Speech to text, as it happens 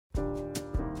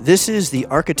This is the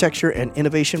Architecture and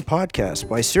Innovation Podcast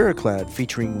by Ceraclad,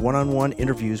 featuring one-on-one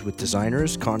interviews with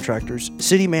designers, contractors,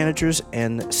 city managers,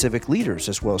 and civic leaders,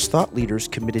 as well as thought leaders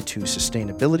committed to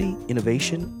sustainability,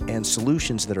 innovation, and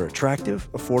solutions that are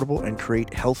attractive, affordable, and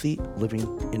create healthy living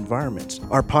environments.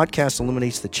 Our podcast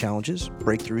illuminates the challenges,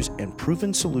 breakthroughs, and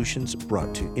proven solutions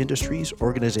brought to industries,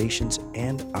 organizations,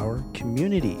 and our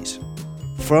communities.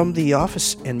 From the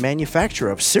office and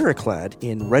manufacturer of Ceraclad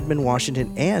in Redmond,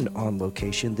 Washington, and on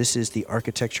location, this is the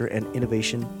Architecture and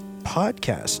Innovation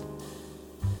Podcast.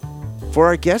 For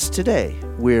our guests today,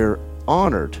 we're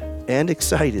honored and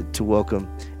excited to welcome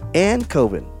Anne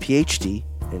Coven, PhD,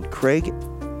 and Craig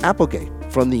Applegate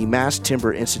from the Mass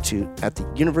Timber Institute at the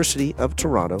University of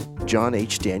Toronto, John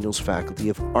H. Daniels Faculty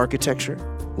of Architecture,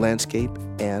 Landscape,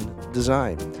 and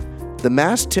Design. The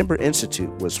Mass Timber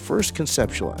Institute was first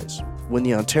conceptualized when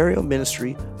the Ontario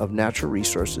Ministry of Natural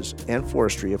Resources and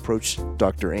Forestry approached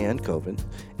Dr. Anne Coven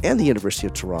and the University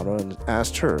of Toronto and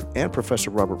asked her and Professor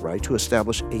Robert Wright to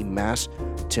establish a Mass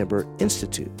Timber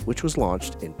Institute, which was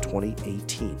launched in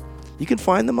 2018. You can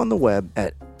find them on the web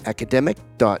at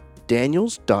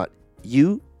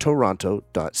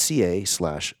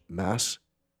academic.daniels.utoronto.ca/Mass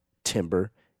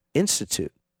Timber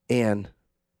Institute. Anne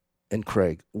and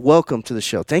Craig, welcome to the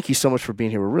show. Thank you so much for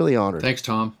being here. We're really honored. Thanks,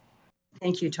 Tom.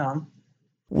 Thank you, Tom.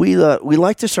 We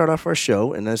like to start off our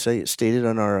show, and as I stated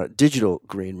on our digital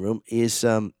green room, is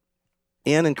Anne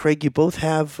and Craig, you both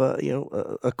have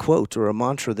a quote or a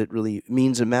mantra that really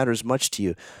means and matters much to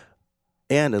you.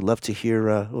 Anne, I'd love to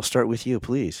hear. We'll start with you,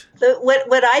 please.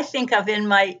 What I think of in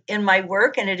my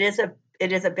work, and it is a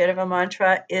bit of a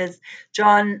mantra, is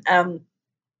John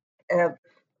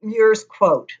Muir's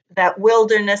quote that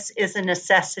wilderness is a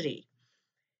necessity.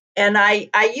 And I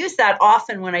use that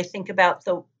often when I think about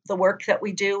the work that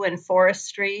we do in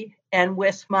forestry and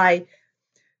with my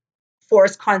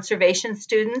forest conservation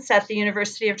students at the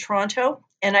University of Toronto.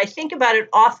 And I think about it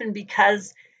often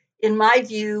because, in my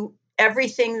view,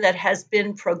 everything that has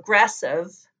been progressive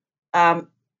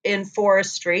in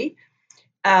forestry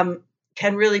can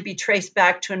really be traced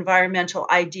back to environmental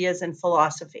ideas and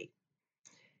philosophy.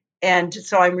 And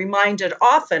so I'm reminded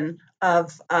often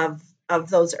of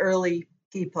those early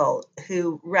people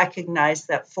who recognized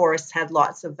that forests had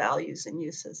lots of values and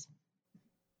uses.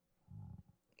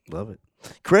 Love it.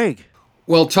 Craig.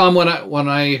 Well, Tom, when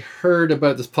I heard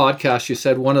about this podcast, you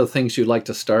said one of the things you'd like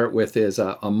to start with is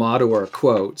a motto or a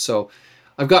quote. So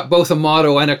I've got both a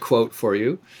motto and a quote for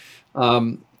you.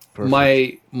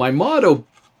 My motto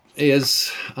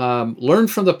is learn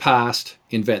from the past,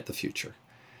 invent the future.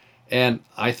 And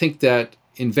I think that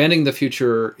inventing the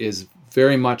future is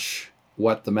very much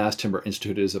what the Mass Timber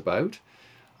Institute is about,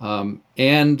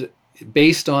 and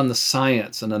based on the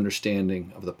science and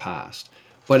understanding of the past.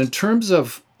 But in terms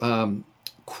of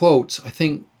quotes, I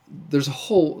think there's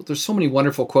so many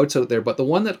wonderful quotes out there, but the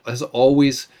one that has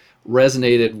always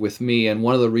resonated with me, and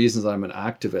one of the reasons I'm an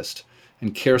activist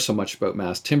and care so much about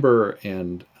mass timber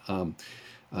and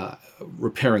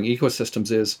repairing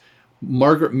ecosystems, is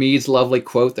Margaret Mead's lovely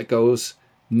quote that goes,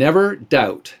 "Never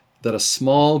doubt that a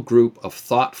small group of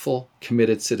thoughtful,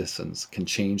 committed citizens can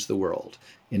change the world.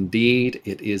 Indeed,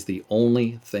 it is the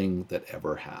only thing that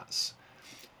ever has."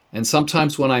 And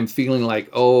sometimes when I'm feeling like,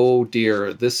 oh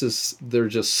dear, there are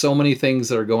just so many things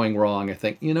that are going wrong, I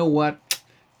think, you know what?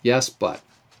 Yes, but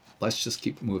let's just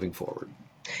keep moving forward.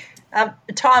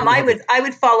 Tom, I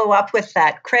would follow up with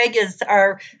that. Craig is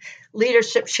our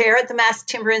leadership chair at the Mass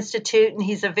Timber Institute, and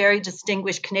he's a very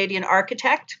distinguished Canadian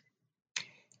architect.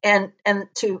 And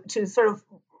to sort of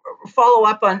follow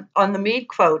up on the Mead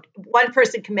quote, one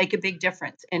person can make a big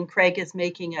difference, and Craig is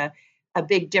making a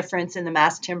big difference in the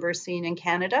mass timber scene in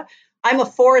Canada. I'm a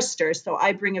forester, so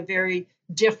I bring a very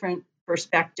different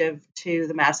perspective to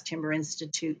the Mass Timber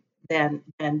Institute than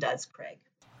does Craig.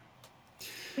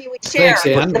 We share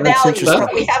Thanks, the values,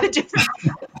 but we have a different.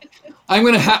 I'm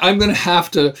gonna have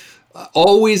to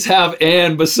always have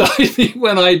Anne beside me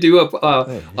when I do a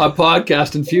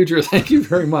podcast in future. Thank you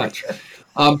very much.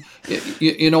 I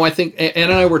think Anne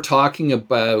and I were talking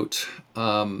about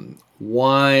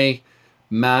why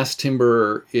mass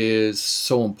timber is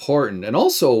so important, and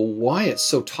also why it's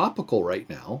so topical right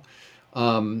now.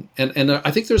 And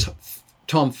I think there's,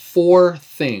 Tom, 4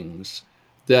 things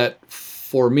that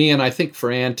for me, and I think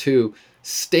for Anne too,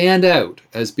 stand out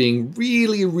as being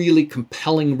really, really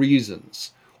compelling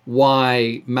reasons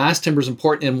why mass timber is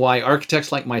important and why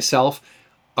architects like myself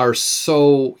are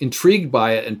so intrigued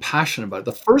by it and passionate about it.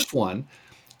 The first one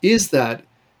is that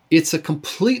it's a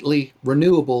completely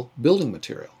renewable building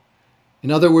material.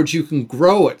 In other words, you can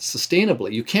grow it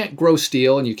sustainably. You can't grow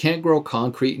steel, and you can't grow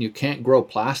concrete, and you can't grow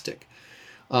plastic.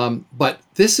 But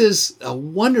this is a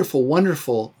wonderful,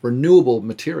 wonderful renewable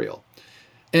material.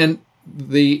 And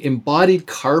the embodied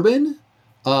carbon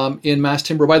in mass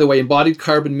timber, by the way, embodied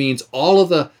carbon means all of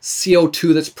the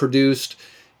CO2 that's produced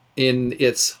in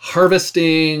its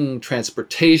harvesting,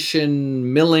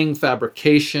 transportation, milling,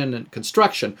 fabrication, and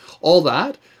construction. All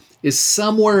that is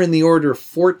somewhere in the order of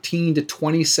 14 to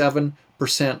 27%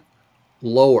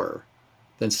 lower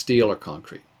than steel or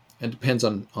concrete. And depends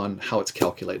on how it's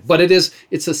calculated. But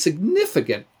it's a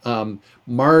significant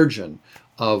margin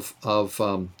of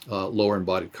lower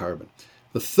embodied carbon.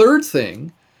 The third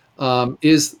thing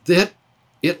is that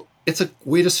it's a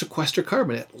way to sequester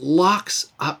carbon. It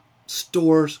locks up,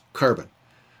 stores carbon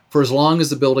for as long as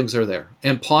the buildings are there,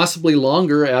 and possibly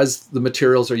longer as the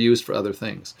materials are used for other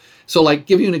things. So, like,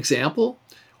 give you an example,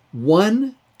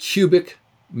 1 cubic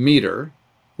meter,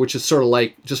 which is sort of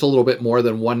like just a little bit more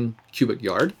than 1 cubic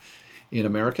yard in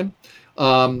American,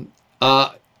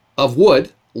 of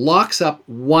wood locks up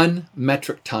 1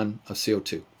 metric ton of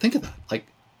CO2. Think of that, like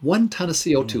 1 ton of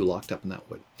CO2 locked up in that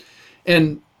wood.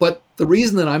 But the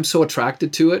reason that I'm so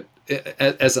attracted to it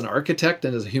as an architect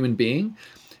and as a human being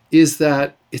is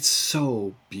that it's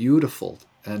so beautiful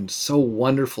and so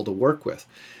wonderful to work with.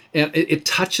 And it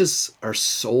touches our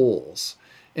souls.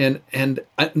 And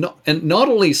not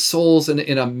only souls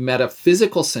in a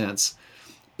metaphysical sense,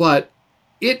 but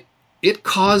it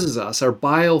causes us, our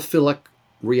biophilic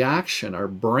reaction, our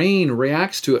brain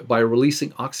reacts to it by releasing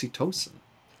oxytocin.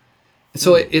 And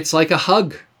so it's like a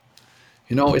hug,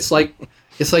 it's like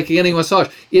getting a massage.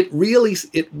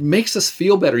 It makes us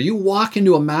feel better. You walk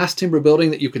into a mass timber building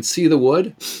that you can see the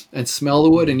wood and smell the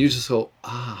wood, and you just go,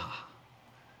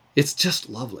 it's just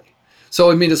lovely. So,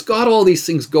 I mean, it's got all these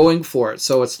things going for it.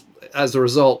 So it's, as a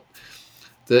result,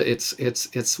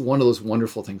 it's one of those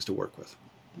wonderful things to work with.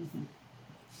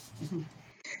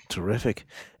 Terrific.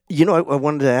 I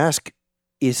wanted to ask,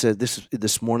 is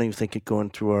this morning, thinking going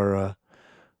through our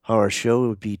how our show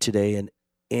would be today,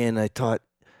 and I thought,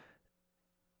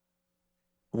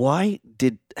 why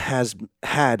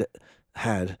had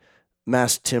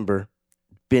mass timber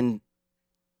been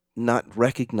not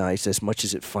recognized as much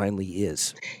as it finally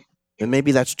is? And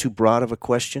maybe that's too broad of a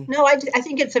question. No, I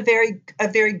think it's a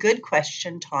very good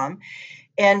question, Tom,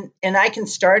 and I can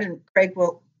start, and Craig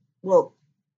will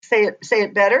say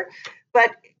it better.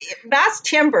 But mass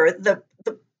timber, the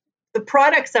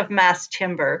products of mass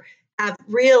timber have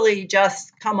really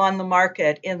just come on the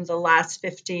market in the last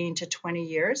 15 to 20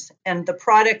 years, and the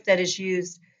product that is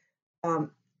used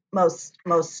most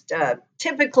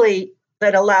typically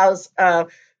that allows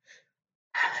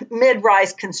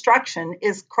mid-rise construction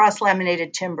is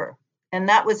cross-laminated timber. And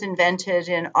that was invented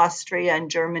in Austria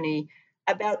and Germany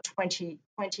about 20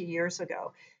 years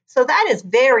ago. So that is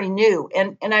very new.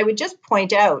 And I would just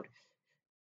point out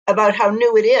about how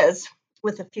new it is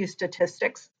with a few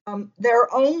statistics. There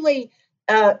are only,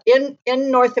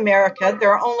 in North America,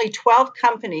 there are only 12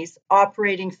 companies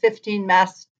operating 15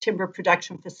 mass timber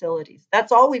production facilities.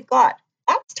 That's all we've got.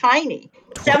 That's tiny.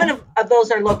 7 of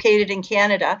those are located in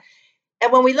Canada.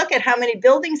 And when we look at how many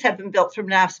buildings have been built from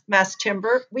mass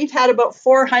timber, we've had about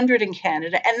 400 in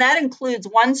Canada, and that includes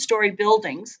one-story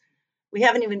buildings. We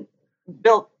haven't even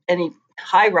built any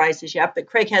high-rises yet, but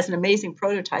Craig has an amazing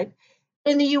prototype.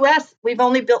 In the U.S., we've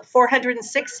only built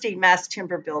 460 mass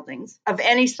timber buildings of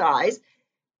any size,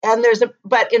 and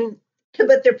but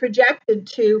they're projected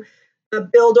to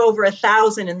build over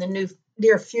 1,000 in the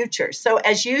near future. So,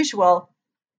 as usual,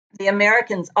 the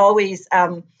Americans always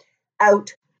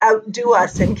outdo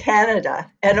us in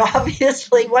Canada. And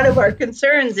obviously, one of our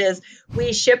concerns is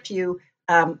we ship you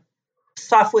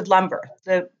softwood lumber.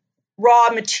 The raw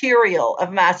material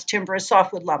of mass timber is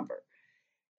softwood lumber.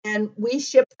 And we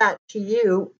ship that to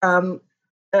you.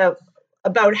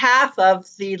 About half of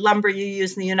the lumber you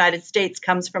use in the United States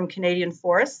comes from Canadian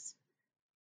forests.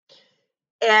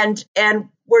 And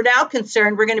we're now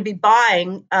concerned we're going to be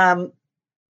buying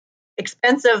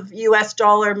expensive US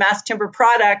dollar mass timber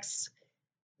products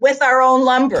with our own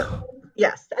lumber.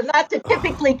 Yes, and that's a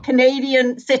typically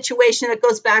Canadian situation that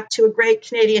goes back to a great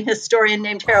Canadian historian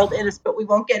named Harold Innis, but we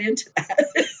won't get into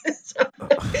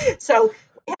that. So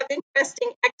we have interesting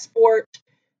export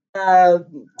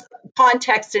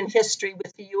context and history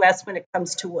with the U.S. when it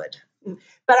comes to wood.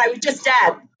 But I would just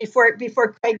add, before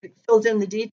Craig fills in the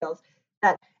details,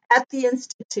 that at the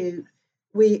Institute,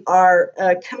 we are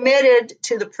committed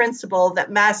to the principle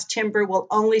that mass timber will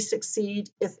only succeed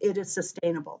if it is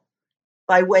sustainable,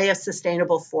 by way of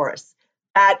sustainable forests.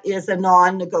 That is a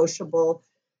non-negotiable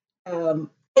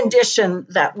condition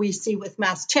that we see with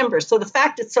mass timber. So the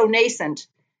fact it's so nascent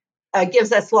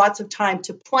gives us lots of time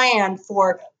to plan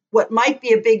for what might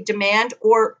be a big demand,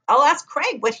 or I'll ask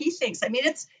Craig what he thinks. I mean,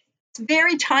 it's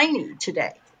very tiny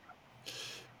today.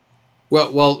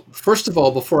 Well, first of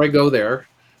all, before I go there,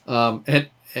 and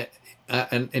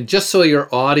just so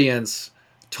your audience,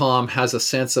 Tom, has a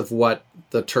sense of what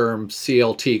the term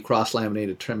CLT,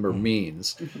 cross-laminated timber,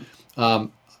 means.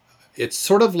 It's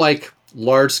sort of like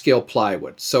large-scale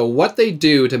plywood. So what they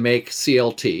do to make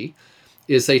CLT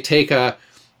is they take a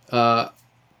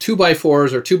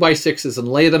 2x4s or 2x6s and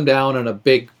lay them down in a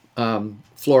big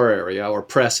floor area or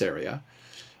press area.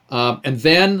 And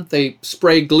then they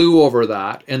spray glue over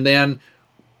that. And then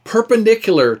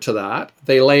perpendicular to that,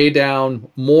 they lay down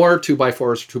more 2x4s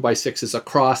or 2x6s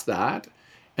across that,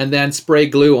 and then spray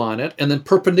glue on it. And then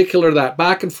perpendicular to that,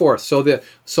 back and forth. So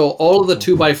all of the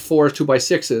 2x4s,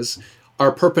 2x6s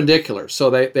are perpendicular. So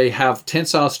they have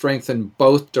tensile strength in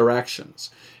both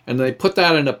directions. And they put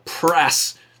that in a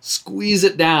press, squeeze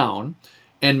it down,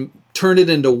 and turn it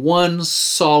into one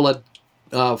solid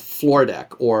floor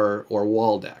deck or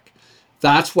wall deck.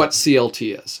 That's what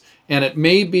CLT is. And it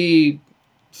may be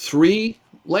 3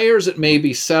 layers, it may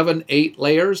be 7, 8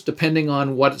 layers, depending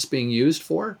on what it's being used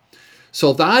for.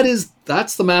 So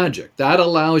that's the magic. That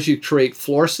allows you to create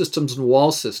floor systems and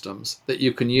wall systems that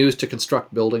you can use to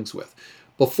construct buildings with.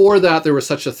 Before that, there was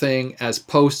such a thing as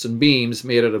posts and beams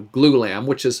made out of glulam,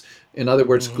 which is, in other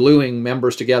words, gluing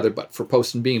members together, but for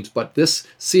posts and beams. But this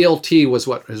CLT was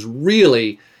what has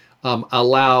really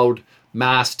allowed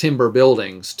mass timber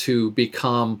buildings to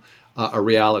become a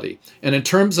reality. And in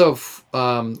terms of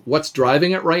what's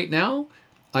driving it right now,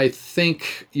 I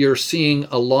think you're seeing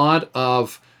a lot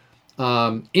of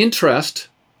interest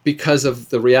because of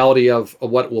the reality of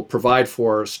what it will provide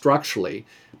for structurally.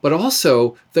 But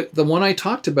also, the one I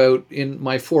talked about in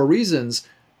my 4 reasons,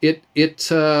 it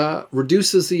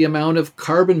reduces the amount of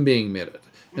carbon being emitted,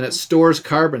 and it stores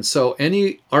carbon. So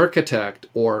any architect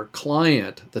or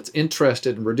client that's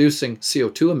interested in reducing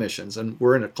CO2 emissions, and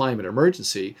we're in a climate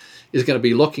emergency, is going to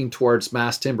be looking towards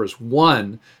mass timber as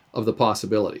one of the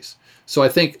possibilities. So I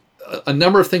think a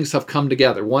number of things have come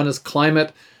together. One is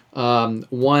climate.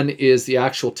 One is the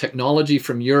actual technology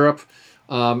from Europe.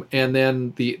 And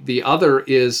then the other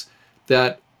is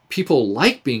that people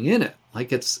like being in it.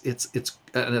 Like it's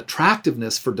an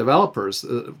attractiveness for developers.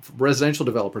 Residential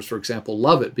developers, for example,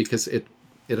 love it because it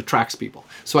attracts people.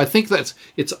 So I think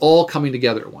it's all coming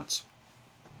together at once.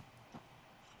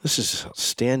 This is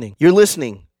outstanding. You're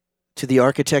listening to the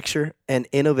Architecture and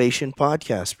Innovation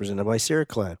Podcast presented by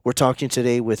Ceraclad. We're talking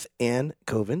today with Ann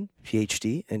Coven,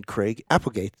 PhD, and Craig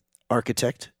Applegate,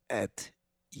 architect at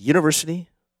University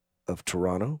of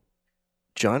Toronto,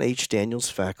 John H. Daniels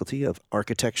Faculty of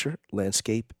Architecture,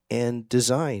 Landscape, and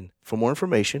Design. For more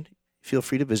information, feel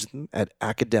free to visit them at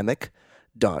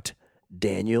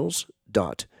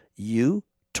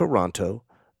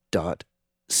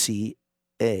academic.daniels.utoronto.ca.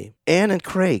 Ann and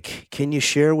Craig, can you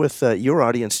share with your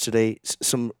audience today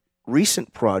some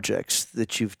recent projects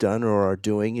that you've done or are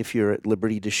doing, if you're at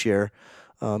liberty to share?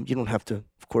 You don't have to,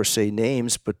 of course, say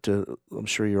names, but I'm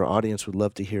sure your audience would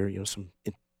love to hear some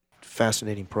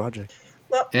fascinating project.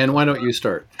 Well, and why don't you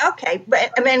start? Okay,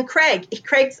 but I mean,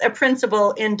 Craig's a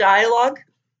principal in Dialogue,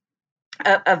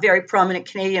 a very prominent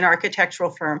Canadian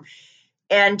architectural firm,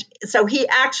 and so he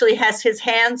actually has his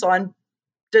hands on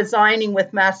designing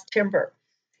with mass timber.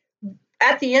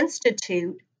 At the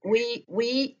Institute,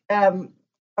 we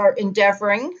are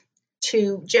endeavoring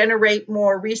to generate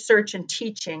more research and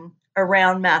teaching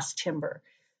around mass timber.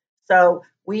 So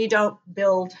we don't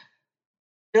build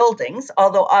buildings,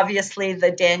 although obviously the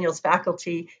Daniels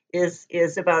faculty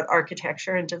is about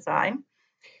architecture and design.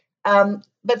 But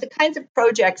the kinds of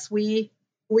projects we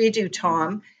do,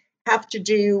 Tom, have to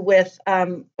do with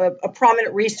a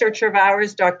prominent researcher of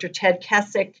ours, Dr. Ted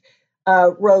Kessick,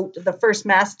 wrote the first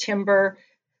mass timber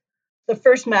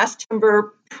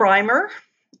primer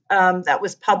that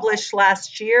was published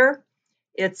last year.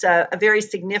 It's a very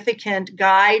significant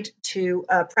guide to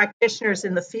practitioners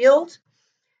in the field.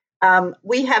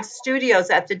 We have studios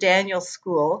at the Daniels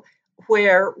School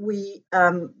where we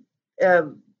have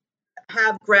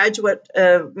graduate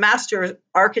master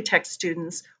architect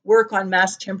students work on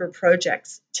mass timber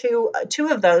projects. Two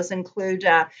of those include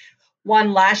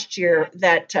one last year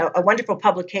that a wonderful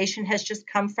publication has just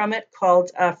come from it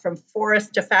called From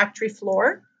Forest to Factory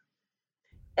Floor.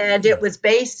 And it was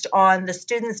based on the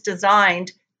students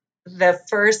designed the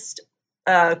first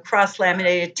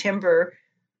cross-laminated timber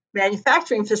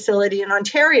manufacturing facility in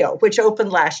Ontario, which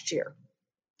opened last year.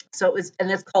 So it's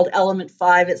called Element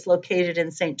 5. It's located in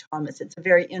St. Thomas. It's a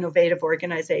very innovative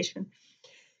organization.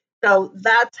 So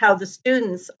that's how the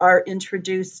students are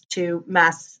introduced to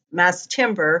mass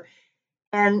timber.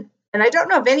 And And I don't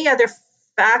know of any other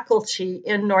faculty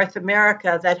in North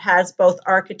America that has both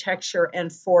architecture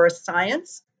and forest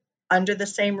science under the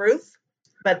same roof,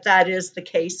 but that is the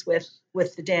case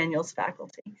with the Daniels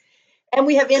faculty. And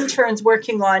we have interns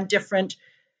working on different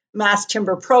mass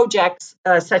timber projects,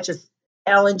 such as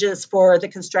challenges for the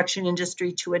construction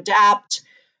industry to adapt,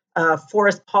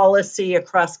 forest policy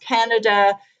across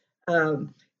Canada.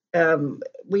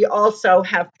 We also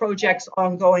have projects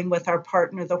ongoing with our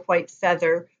partner, the White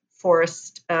Feather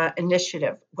Forest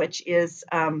Initiative, which is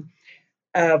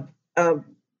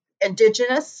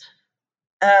Indigenous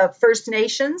First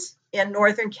Nations in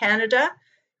Northern Canada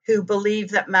who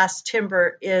believe that mass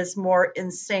timber is more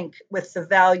in sync with the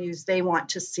values they want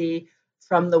to see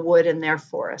from the wood in their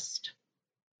forest.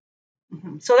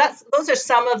 Mm-hmm. So those are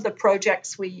some of the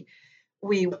projects we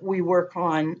work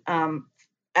on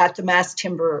at the Mass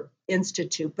Timber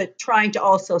Institute, but trying to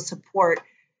also support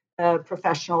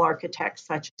professional architects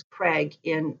such as Craig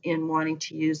in wanting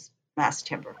to use mass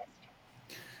timber.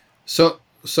 So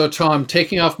Tom,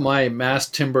 taking off my Mass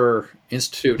Timber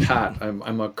Institute hat,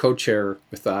 I'm a co-chair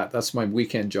with that. That's my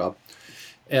weekend job,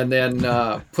 and then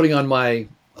putting on my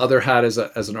other hat as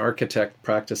an architect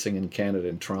practicing in Canada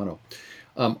in Toronto.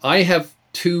 I have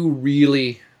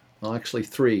three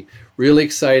really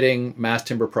exciting mass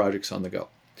timber projects on the go.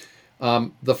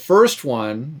 The first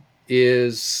one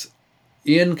is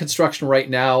in construction right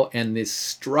now, and the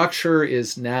structure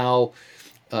is now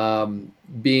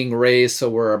being raised. So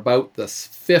we're about the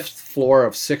 5th floor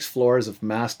of 6 floors of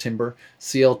mass timber,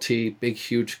 CLT, big,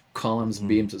 huge columns,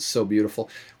 beams. It's so beautiful.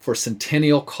 For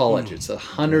Centennial College, it's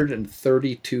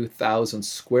 132,000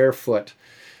 square foot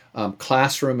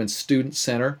classroom and student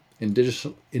center,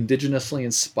 indigenously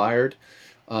inspired.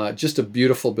 Just a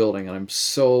beautiful building, and I'm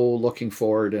so looking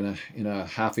forward in a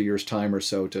half a year's time or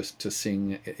so to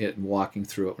seeing it and walking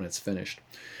through it when it's finished.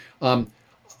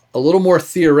 A little more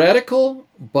theoretical,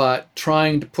 but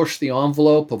trying to push the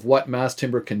envelope of what mass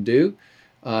timber can do.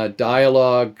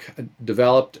 Dialogue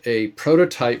developed a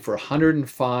prototype for a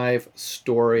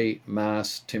 105-story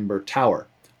mass timber tower,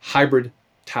 hybrid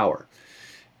tower.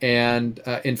 And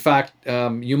in fact,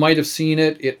 you might have seen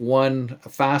it. It won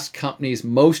Fast Company's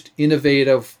Most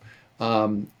Innovative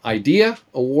Idea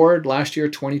Award last year,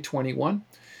 2021.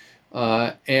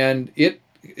 And it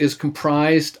is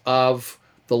comprised of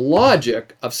the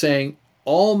logic of saying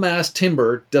all mass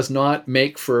timber does not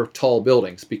make for tall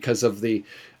buildings because of the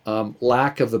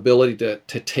lack of ability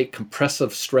to take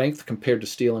compressive strength compared to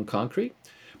steel and concrete.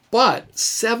 But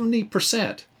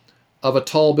 70% of a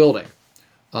tall building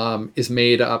is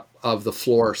made up of the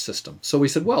floor system. So we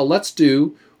said, well, let's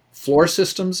do floor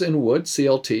systems in wood,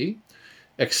 CLT,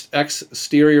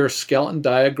 exterior skeleton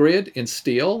diagrid in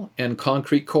steel, and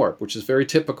concrete corp, which is very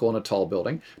typical in a tall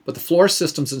building. But the floor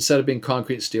systems, instead of being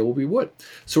concrete and steel, will be wood.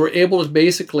 So we're able to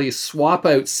basically swap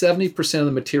out 70% of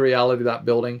the materiality of that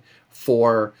building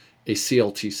for a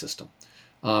CLT system,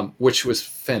 which was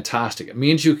fantastic. It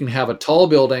means you can have a tall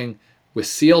building with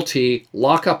CLT,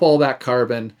 lock up all that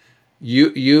carbon,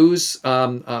 use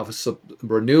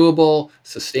renewable,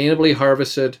 sustainably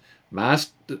harvested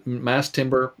mass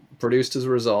timber produced as a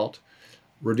result,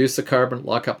 reduce the carbon,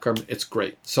 lock up carbon. It's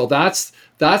great. So that's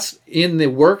in the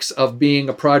works of being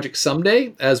a project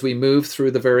someday as we move through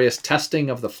the various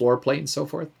testing of the floor plate and so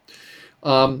forth.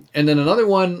 And then another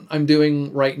one I'm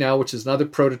doing right now, which is another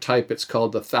prototype. It's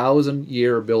called the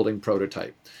 1,000-Year Building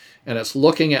Prototype. And it's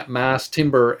looking at mass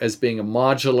timber as being a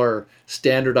modular,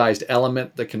 standardized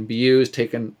element that can be used,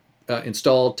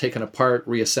 installed, taken apart,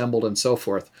 reassembled, and so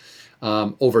forth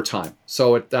over time.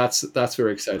 So that's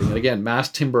very exciting. And again, mass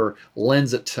timber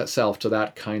lends itself to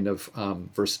that kind of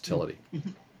versatility.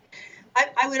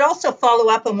 I would also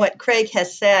follow up on what Craig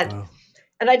has said. Wow.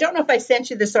 And I don't know if I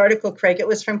sent you this article, Craig. It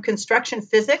was from Construction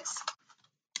Physics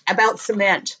about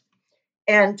cement.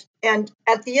 And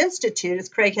at the Institute, as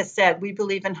Craig has said, we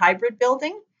believe in hybrid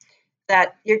building,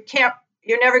 that you're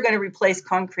never going to replace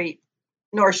concrete,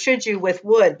 nor should you with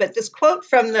wood. But this quote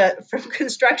from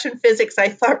Construction Physics, I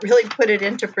thought really put it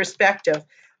into perspective.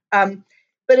 But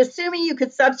assuming you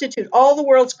could substitute all the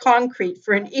world's concrete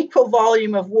for an equal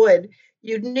volume of wood,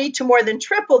 you'd need to more than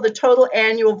triple the total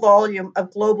annual volume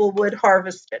of global wood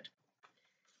harvested.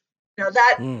 Now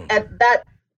that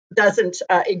doesn't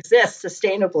exist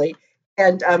sustainably.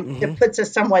 And it puts a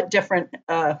somewhat different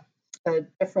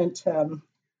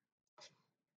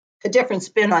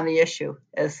spin on the issue,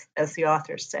 as the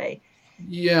authors say.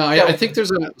 Yeah, I think there's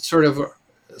a sort of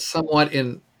somewhat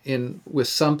in with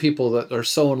some people that are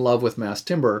so in love with mass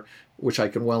timber, which I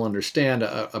can well understand,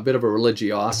 a bit of a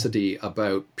religiosity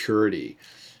about purity.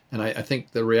 And I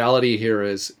think the reality here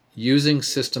is using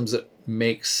systems that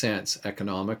make sense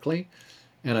economically.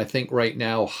 And I think right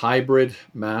now hybrid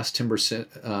mass timber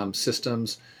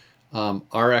systems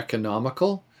are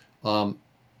economical.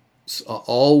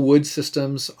 All wood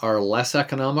systems are less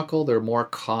economical. They're more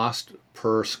cost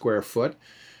per square foot.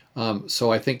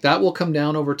 So I think that will come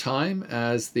down over time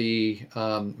as the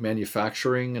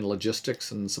manufacturing and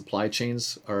logistics and supply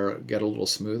chains get a little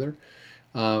smoother.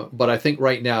 But I think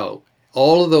right now,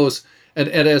 all of those, and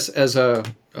as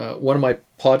one of my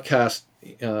podcast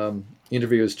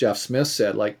interviews, Jeff Smith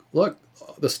said, like, look,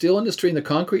 the steel industry and the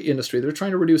concrete industry, they're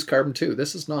trying to reduce carbon too.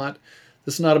 This is not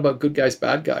about good guys,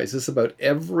 bad guys. This is about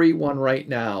everyone right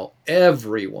now.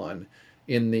 Everyone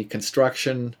in the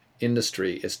construction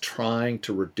industry is trying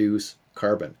to reduce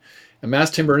carbon. And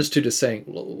Mass Timber Institute is saying,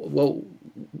 well,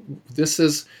 this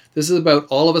is about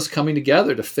all of us coming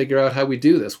together to figure out how we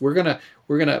do this. We're gonna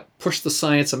push the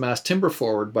science of mass timber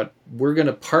forward, but we're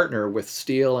gonna partner with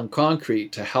steel and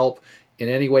concrete to help in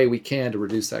any way we can to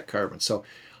reduce that carbon. So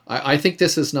I think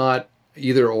this is not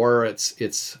either or,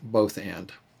 it's both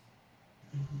and.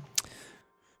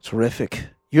 Terrific.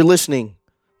 You're listening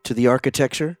to the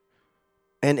Architecture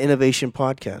and Innovation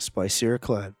Podcast by Sierra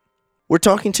Clad. We're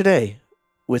talking today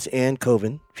with Ann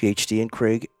Coven, PhD, and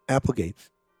Craig Applegate,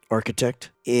 architect,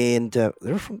 and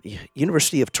they're from the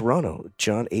University of Toronto,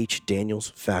 John H.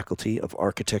 Daniels Faculty of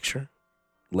Architecture,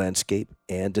 Landscape,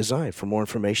 and Design. For more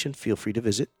information, feel free to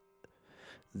visit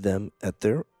them at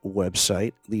their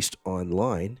website, at least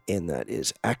online, and that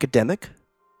is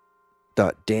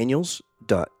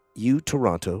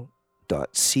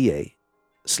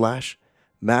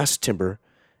academic.daniels.utoronto.ca/Mass Timber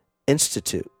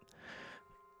Institute.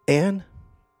 Ann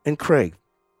and Craig,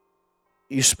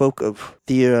 you spoke of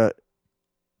the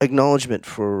acknowledgement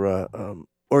for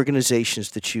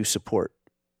organizations that you support.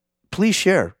 Please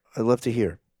share. I'd love to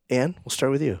hear. Ann, we'll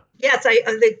start with you. Yes,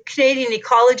 the Canadian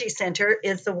Ecology Centre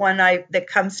is the one that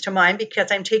comes to mind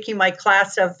because I'm taking my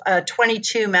class of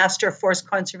 22 Master of Forest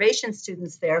Conservation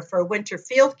students there for a winter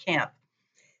field camp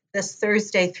this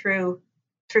Thursday through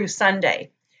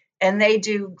Sunday. And they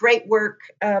do great work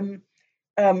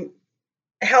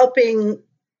helping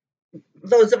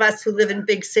those of us who live in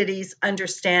big cities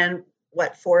understand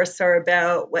what forests are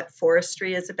about, what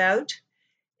forestry is about.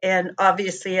 And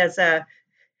obviously, as a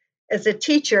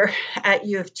teacher at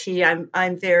U of T,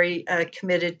 I'm very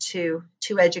committed to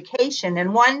education.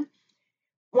 And one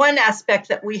aspect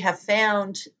that we have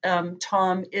found,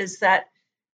 Tom, is that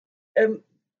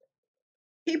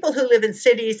people who live in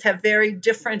cities have very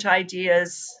different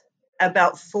ideas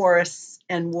about forests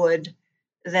and wood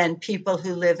than people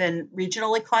who live in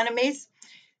regional economies.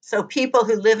 So people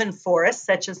who live in forests,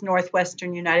 such as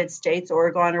northwestern United States,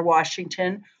 Oregon or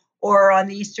Washington, or on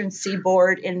the eastern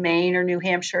seaboard in Maine or New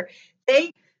Hampshire,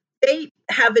 they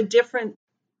have a different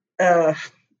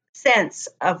sense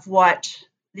of what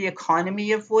the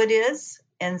economy of wood is.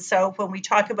 And so when we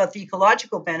talk about the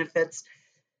ecological benefits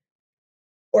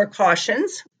or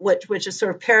cautions, which is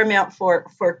sort of paramount for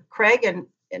Craig and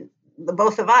the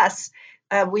both of us,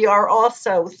 we are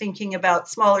also thinking about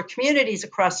smaller communities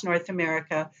across North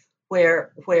America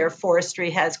where forestry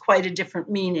has quite a different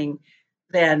meaning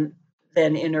than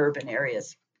in urban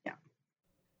areas. Yeah.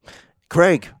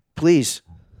 Craig, please.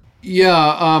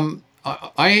 Yeah,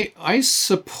 I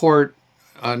support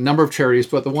a number of charities,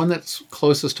 but the one that's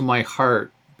closest to my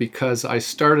heart, because I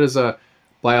started as a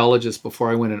biologist before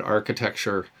I went into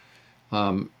architecture,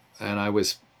 and I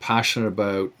was passionate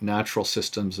about natural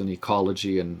systems and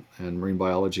ecology and marine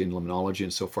biology and limnology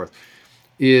and so forth,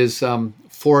 is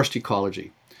forest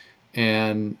ecology.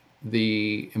 And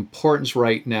the importance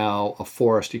right now of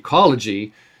forest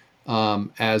ecology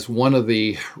as one of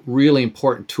the really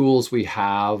important tools we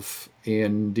have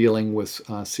in dealing with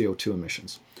CO2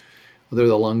 emissions. They're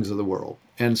the lungs of the world.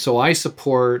 And so I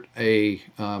support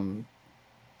an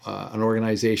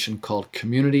organization called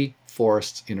Community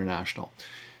Forests International.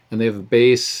 And they have a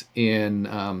base in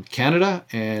Canada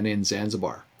and in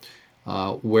Zanzibar,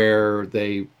 where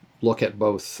they look at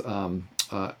both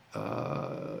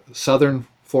southern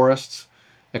forests,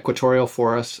 equatorial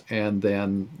forests, and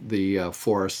then the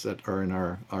forests that are in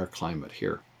our climate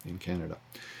here in Canada.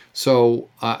 So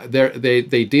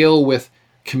they deal with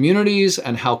communities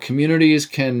and how communities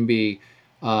can be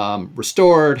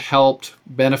restored, helped,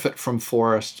 benefit from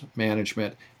forest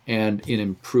management, and in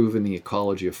improving the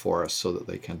ecology of forests so that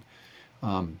they can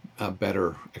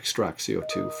better extract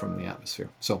CO2 from the atmosphere.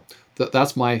 So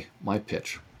that's my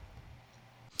pitch.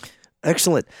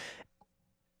 Excellent.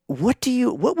 What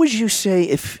would you say,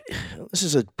 if this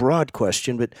is a broad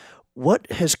question, but what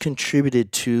has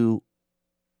contributed to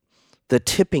the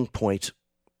tipping point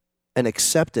and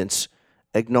acceptance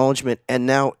acknowledgement, and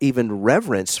now even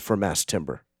reverence for mass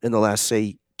timber in the last,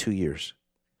 say, 2 years?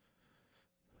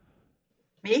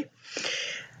 Me?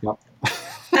 Yep.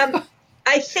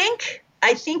 I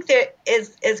think there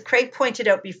is, as Craig pointed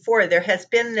out before, there has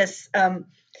been this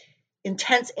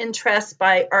intense interest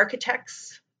by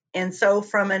architects. And so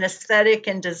from an aesthetic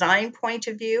and design point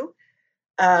of view,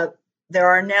 there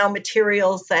are now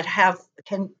materials that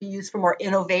can be used for more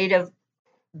innovative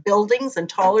buildings and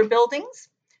taller buildings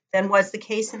than was the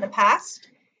case in the past.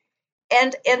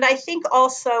 And I think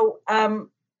also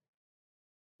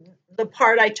the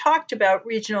part I talked about,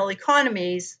 regional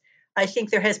economies, I think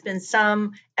there has been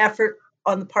some effort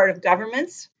on the part of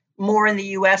governments, more in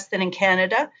the US than in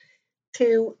Canada,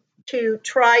 to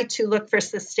try to look for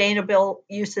sustainable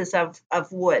uses of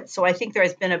wood. So I think there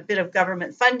has been a bit of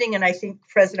government funding, and I think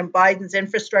President Biden's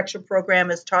infrastructure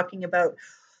program is talking about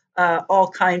all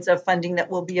kinds of funding that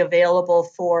will be available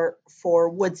for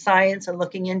wood science and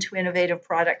looking into innovative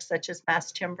products such as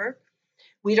mass timber.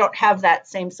 We don't have that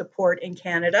same support in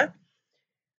Canada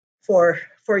for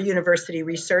university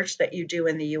research that you do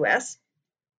in the US.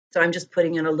 So I'm just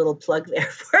putting in a little plug there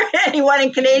for anyone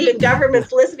in Canadian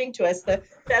governments listening to us. The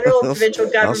federal and provincial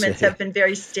governments have been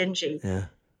very stingy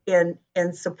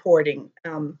in supporting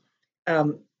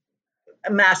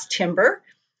mass timber.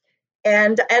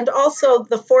 And also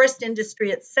the forest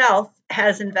industry itself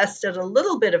has invested a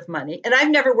little bit of money. And I've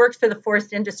never worked for the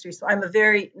forest industry, so I'm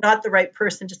not the right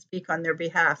person to speak on their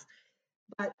behalf.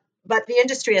 But the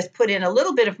industry has put in a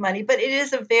little bit of money, but it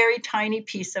is a very tiny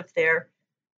piece of their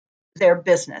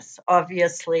business.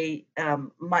 Obviously,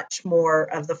 much more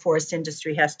of the forest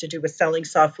industry has to do with selling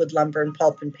softwood lumber and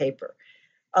pulp and paper.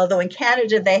 Although in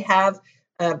Canada, they have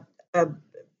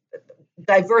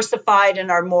diversified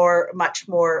and are much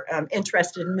more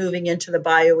interested in moving into the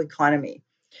bioeconomy.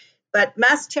 But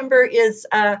mass timber it's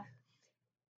in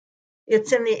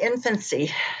the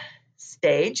infancy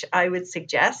stage, I would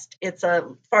suggest. It's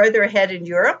farther ahead in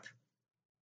Europe.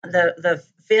 The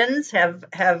Finns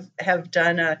have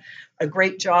done a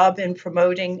great job in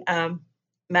promoting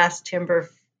mass timber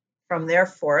from their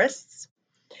forests.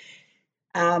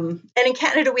 And in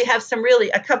Canada, we have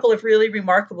a couple of really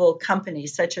remarkable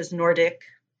companies, such as Nordic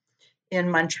in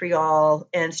Montreal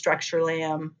and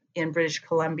Structurlam in British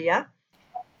Columbia.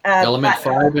 Element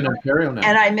 5 in Ontario now.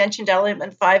 And I mentioned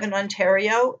Element 5 in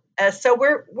Ontario. So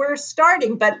we're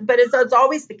starting, but as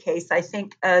always the case, I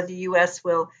think the U.S.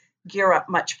 will gear up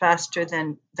much faster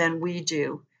than we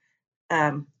do.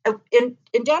 In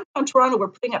downtown Toronto, we're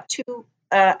putting up two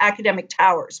academic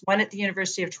towers, one at the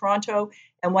University of Toronto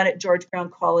and one at George Brown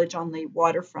College on the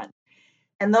waterfront.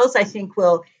 And those, I think,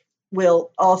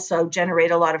 will also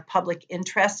generate a lot of public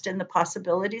interest in the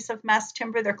possibilities of mass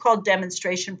timber. They're called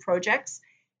demonstration projects.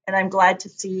 And I'm glad to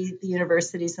see the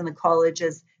universities and the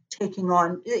colleges taking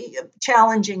on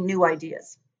challenging new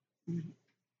ideas.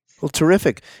 Well,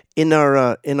 terrific. In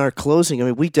our closing, I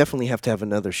mean, we definitely have to have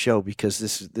another show because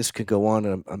this could go on,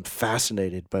 and I'm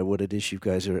fascinated by what it is you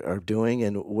guys are doing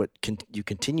and what you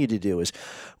continue to do.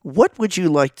 What would you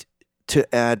like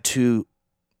to add to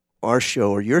our show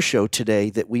or your show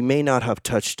today that we may not have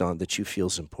touched on that you feel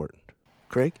is important?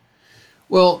 Craig?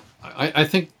 Well, I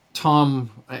think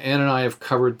Tom, Ann and I have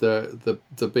covered the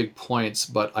big points,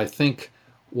 but I think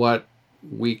what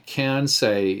we can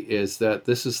say is that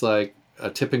this is like a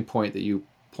tipping point that you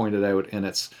pointed out, and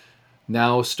it's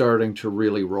now starting to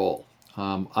really roll.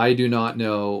 I do not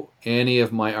know any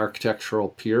of my architectural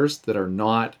peers that are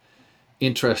not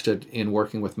interested in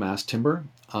working with mass timber.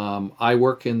 I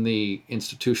work in the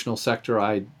institutional sector.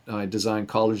 I design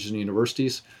colleges and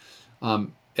universities.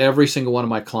 Every single one of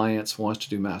my clients wants to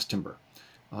do mass timber.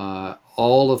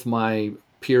 All of my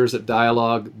peers at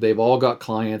Dialogue, they've all got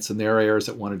clients in their areas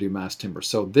that want to do mass timber.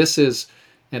 So this is,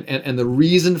 and the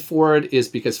reason for it is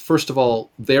because, first of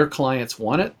all, their clients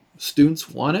want it, students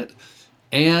want it,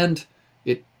 and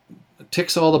it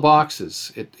ticks all the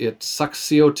boxes. It sucks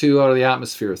CO2 out of the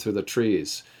atmosphere through the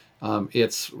trees.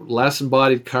 It's less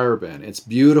embodied carbon. It's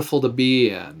beautiful to be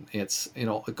in. It's,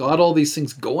 got all these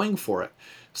things going for it.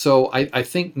 So I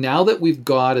think now that we've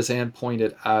got, as Ann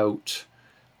pointed out,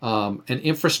 an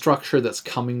infrastructure that's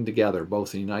coming together,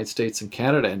 both in the United States and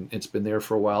Canada, and it's been there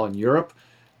for a while in Europe,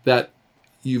 that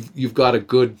you've got a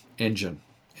good engine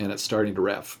and it's starting to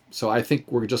rev. So I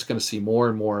think we're just going to see more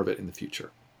and more of it in the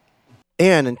future.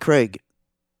 Ann and Craig,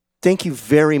 thank you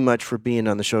very much for being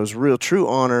on the show. It was a real true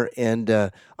honor, and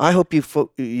I hope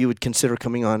you would consider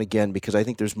coming on again because I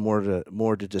think there's more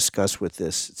to discuss with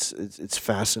this. It's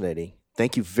fascinating.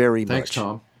 Thank you very much. Thanks,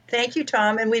 Tom. Thank you,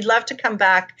 Tom, and we'd love to come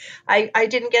back. I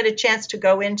didn't get a chance to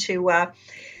go into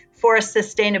forest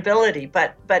sustainability.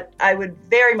 But I would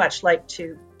very much like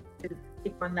to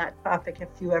speak on that topic if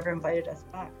you ever invited us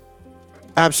back.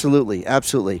 Absolutely.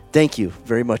 Absolutely. Thank you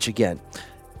very much again.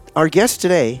 Our guest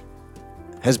today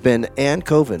has been Ann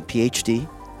Coven, PhD,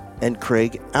 and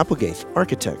Craig Applegate,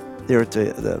 architect. They're at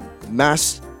the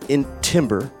Mass in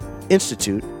Timber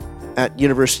Institute at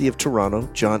University of Toronto,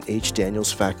 John H.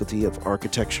 Daniels Faculty of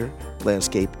Architecture,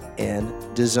 Landscape, and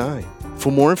Design.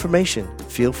 For more information,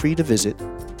 feel free to visit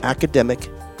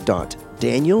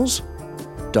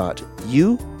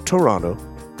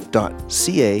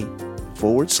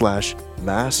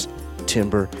academic.daniels.utoronto.ca/Mass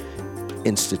Timber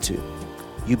Institute.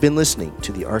 You've been listening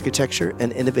to the Architecture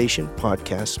and Innovation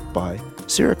Podcast by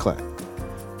Ceraclad.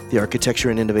 The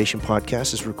Architecture and Innovation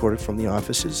Podcast is recorded from the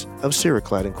offices of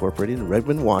Ceraclad Incorporated in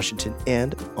Redmond, Washington,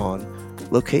 and on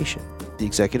location. The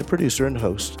executive producer and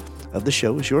host of the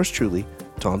show is yours truly,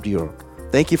 Tom Dioro.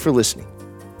 Thank you for listening.